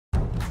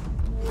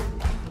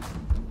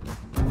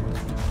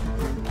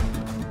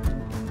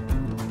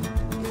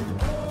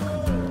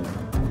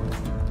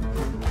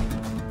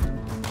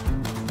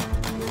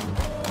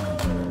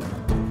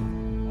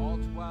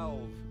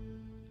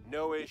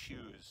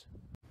shoes.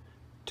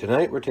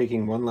 Tonight we're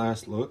taking one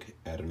last look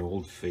at an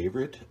old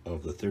favorite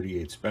of the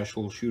 38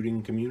 Special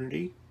shooting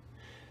community.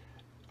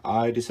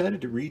 I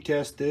decided to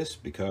retest this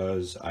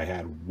because I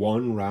had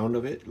one round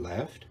of it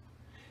left,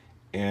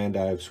 and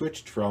I've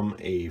switched from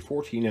a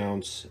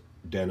 14-ounce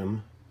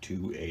denim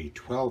to a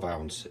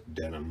 12-ounce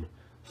denim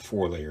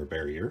 4-layer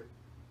barrier.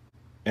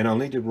 And I'll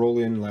need to roll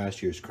in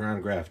last year's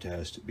chronograph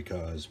test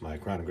because my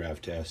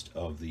chronograph test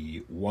of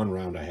the one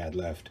round I had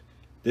left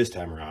this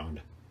time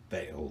around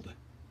failed.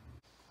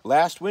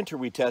 Last winter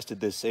we tested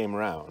this same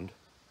round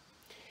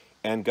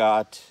and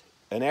got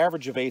an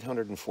average of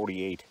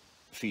 848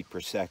 feet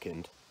per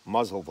second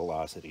muzzle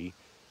velocity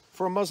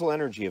for a muzzle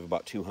energy of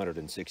about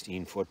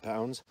 216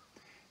 foot-pounds.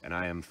 And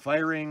I am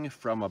firing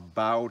from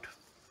about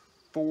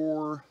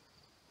 4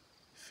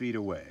 feet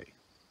away.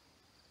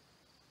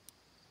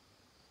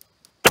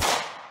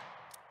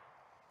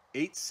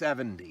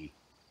 870.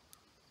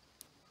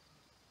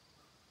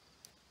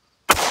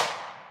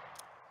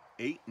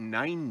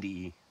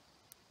 890.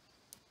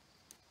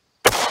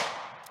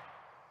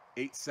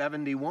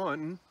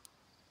 871.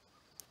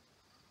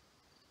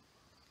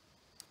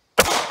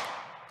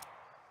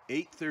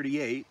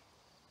 838.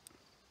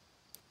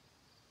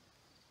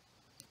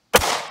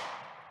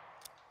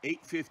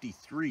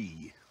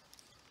 853.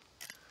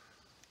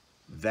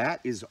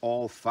 That is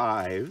all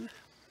 5.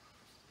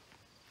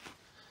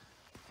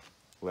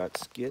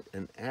 Let's get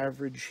an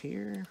average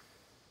here.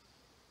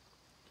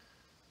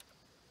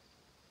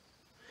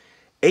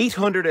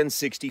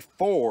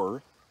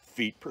 864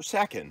 feet per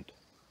second.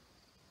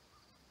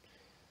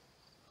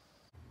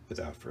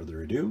 Without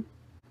further ado,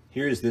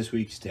 here is this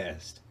week's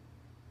test.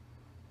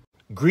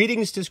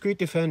 Greetings, discreet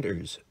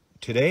defenders.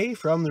 Today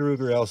from the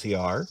Ruger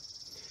LCR,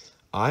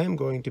 I am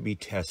going to be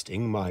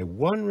testing my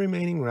one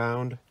remaining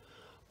round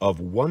of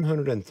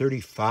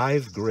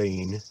 135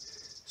 grain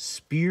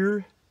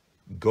Speer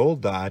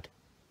Gold Dot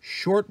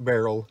short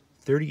barrel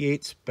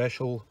 38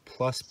 Special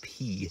plus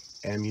P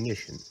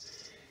ammunition.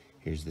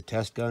 Here's the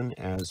test gun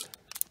as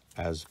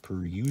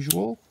per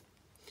usual.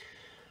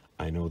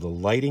 I know the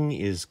lighting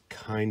is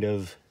kind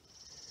of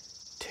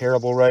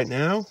terrible right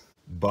now,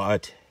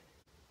 but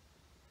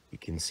you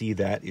can see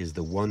that is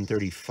the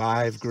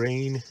 135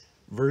 grain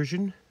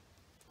version.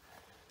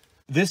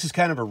 This is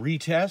kind of a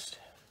retest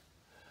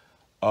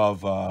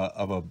of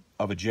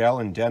a gel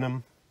and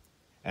denim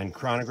and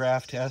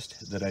chronograph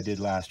test that I did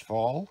last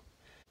fall.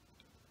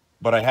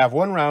 But I have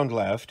one round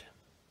left,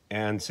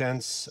 and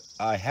since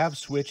I have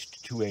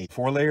switched to a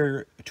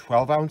 4-layer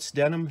 12-ounce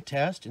denim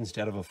test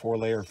instead of a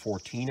 4-layer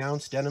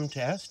 14-ounce denim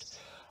test,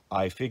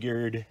 I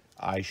figured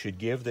I should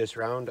give this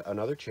round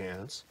another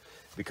chance,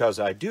 because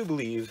I do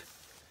believe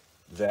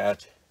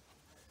that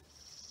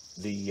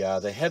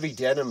the heavy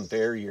denim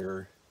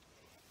barrier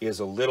is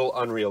a little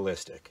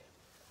unrealistic.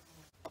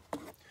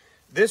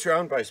 This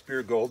round by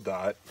Speer Gold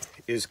Dot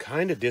is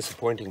kind of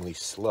disappointingly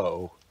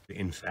slow.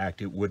 In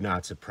fact, it would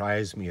not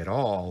surprise me at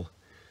all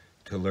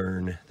to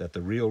learn that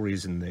the real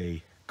reason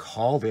they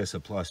call this a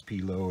plus P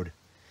load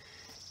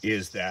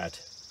is that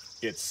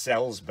it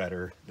sells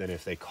better than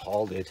if they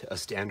called it a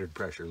standard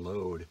pressure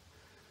load.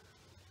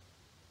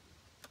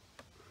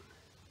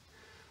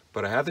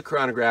 But I have the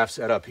chronograph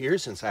set up here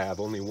since I have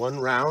only one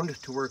round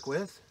to work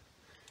with,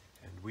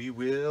 and we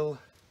will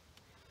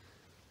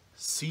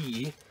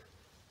see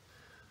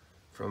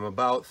from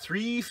about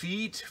 3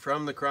 feet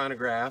from the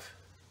chronograph,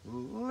 a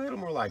little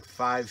more like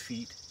 5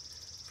 feet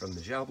from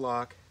the gel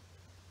block.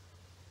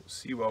 We'll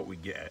see what we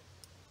get.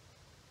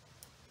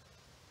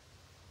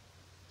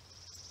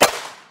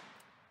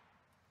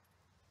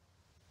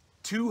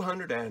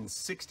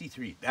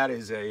 $263. That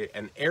is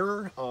an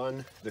error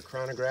on the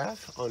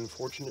chronograph,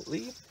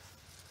 unfortunately.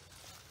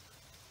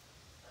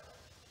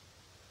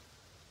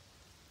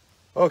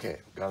 Okay,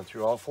 gone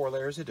through all 4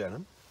 layers of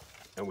denim,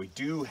 and we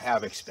do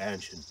have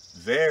expansion,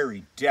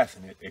 very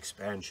definite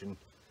expansion,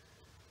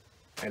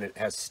 and it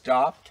has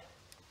stopped.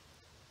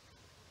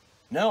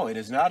 No, it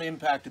has not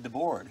impacted the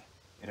board.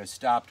 It has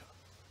stopped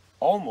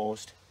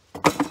almost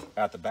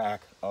at the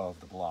back of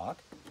the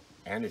block,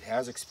 and it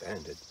has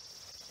expanded.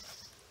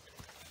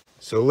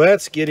 So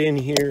let's get in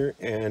here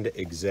and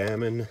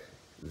examine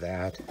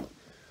that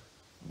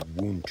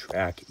wound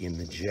track in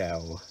the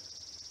gel.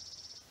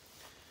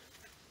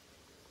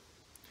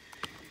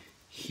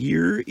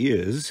 Here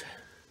is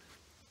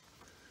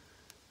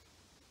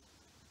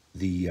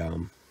the,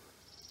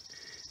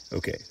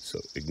 okay, so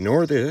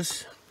ignore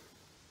this.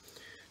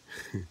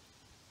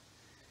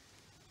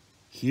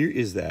 Here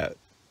is that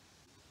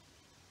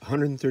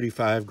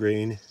 135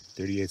 grain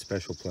 38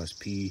 Special plus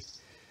P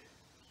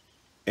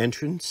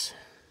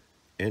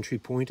entry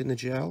point in the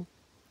gel,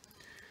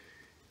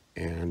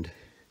 and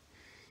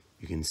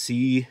you can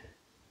see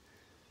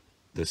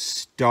the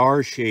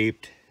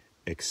star-shaped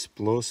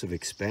explosive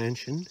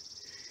expansion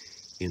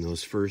in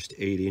those first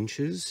 8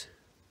 inches.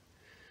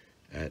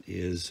 That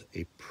is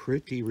a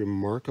pretty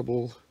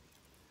remarkable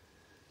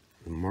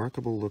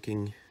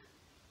looking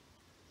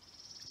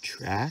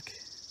track.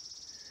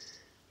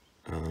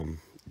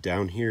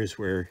 Down here is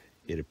where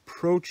it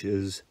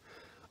approaches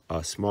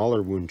a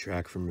smaller wound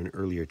track from an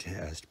earlier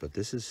test, but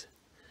this is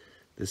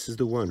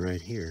the one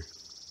right here.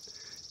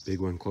 Big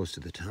one close to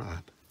the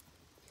top.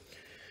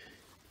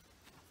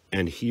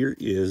 And here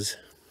is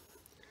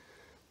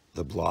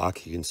the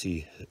block. You can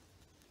see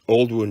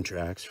old wound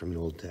tracks from an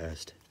old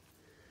test.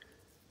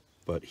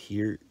 But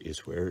here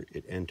is where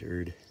it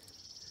entered,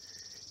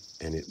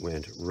 and it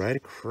went right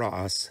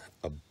across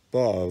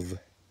above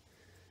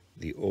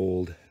the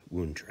old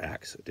wound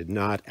tracks. It did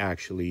not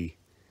actually,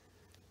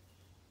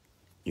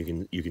 you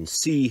can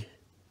see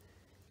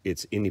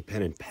its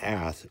independent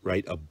path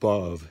right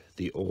above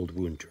the old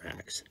wound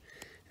tracks.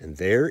 And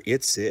there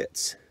it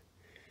sits,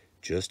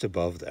 just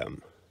above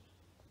them.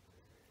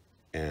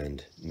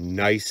 And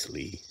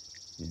nicely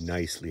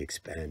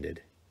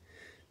expanded.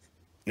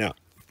 Now,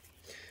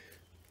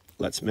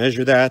 let's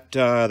measure that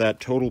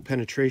that total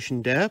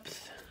penetration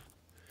depth.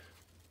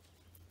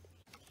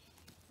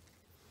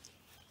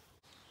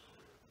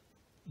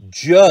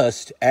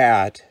 Just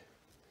at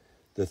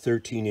the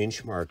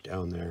 13-inch mark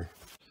down there.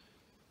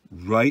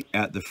 Right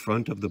at the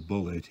front of the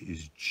bullet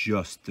is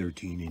just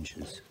 13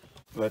 inches.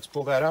 Let's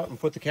pull that out and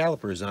put the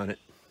calipers on it.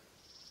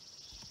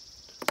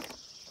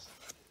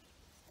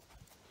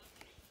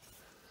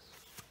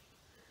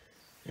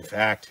 In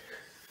fact,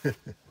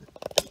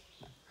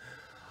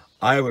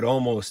 I would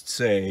almost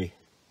say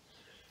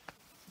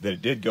that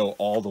it did go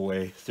all the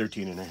way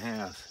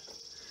 13.5.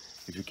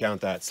 If you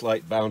count that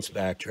slight bounce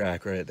back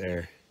track right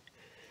there.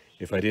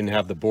 If I didn't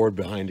have the board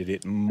behind it,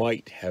 it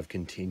might have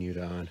continued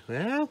on.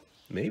 Well,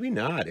 maybe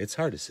not. It's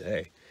hard to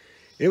say.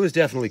 It was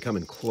definitely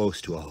coming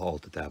close to a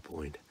halt at that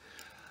point.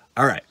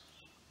 All right.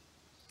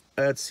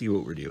 Let's see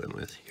what we're dealing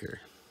with here.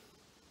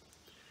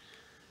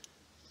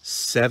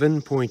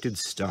 7-pointed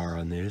star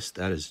on this.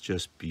 That is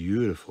just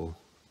beautiful.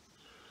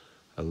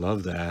 I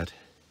love that.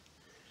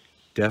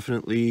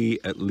 Definitely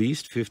at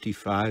least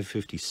 55,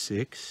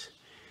 56.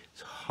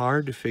 It's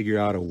hard to figure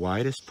out a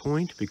widest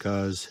point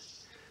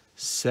because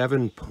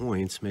 7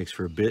 points makes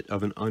for a bit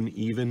of an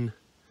uneven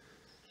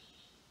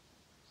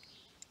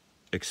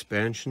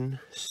expansion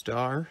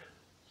star.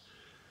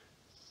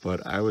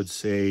 But I would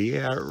say,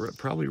 yeah,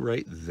 probably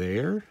right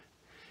there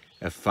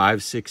at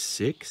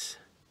 566,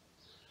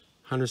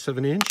 100ths of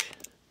an inch.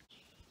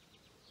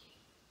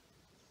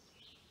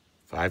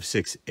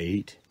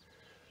 568.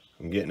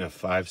 I'm getting a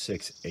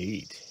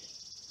 568.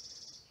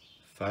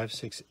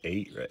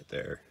 568 right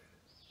there.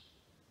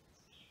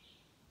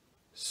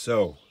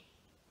 So,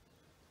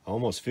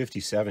 almost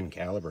 57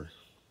 caliber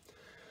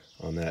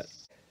on that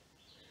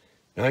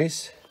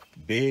nice,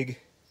 big,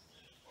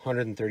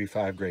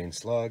 135 grain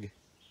slug.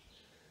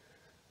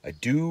 I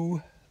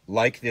do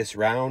like this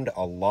round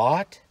a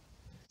lot.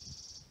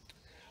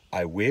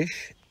 I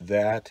wish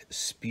that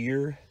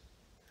Spear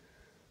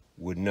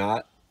would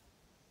not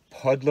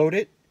pud load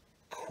it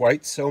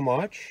quite so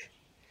much.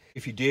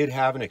 If you did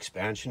have an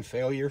expansion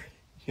failure,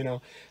 you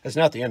know, that's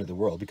not the end of the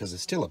world because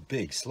it's still a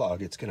big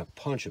slug. It's going to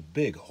punch a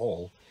big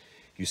hole.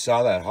 You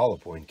saw that hollow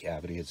point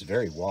cavity. It's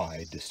very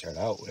wide to start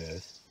out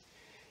with.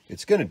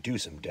 It's going to do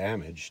some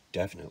damage,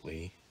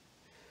 definitely.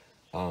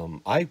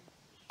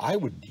 I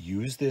would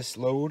use this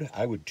load.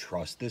 I would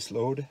trust this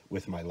load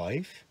with my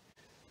life.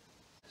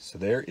 So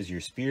there is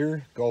your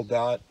Spear Gold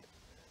Dot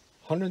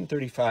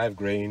 135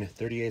 grain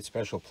 38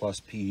 Special Plus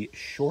P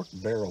short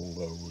barrel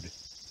load.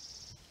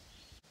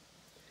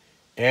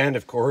 And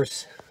of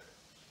course,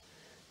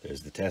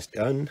 there's the test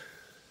gun.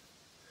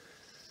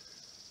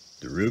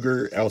 The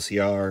Ruger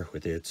LCR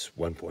with its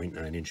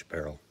 1.9-inch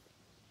barrel.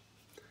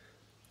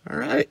 All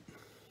right.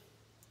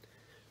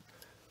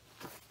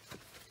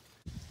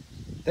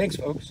 Thanks,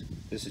 folks.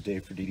 This is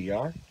Dave for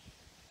DDR.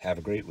 Have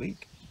a great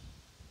week.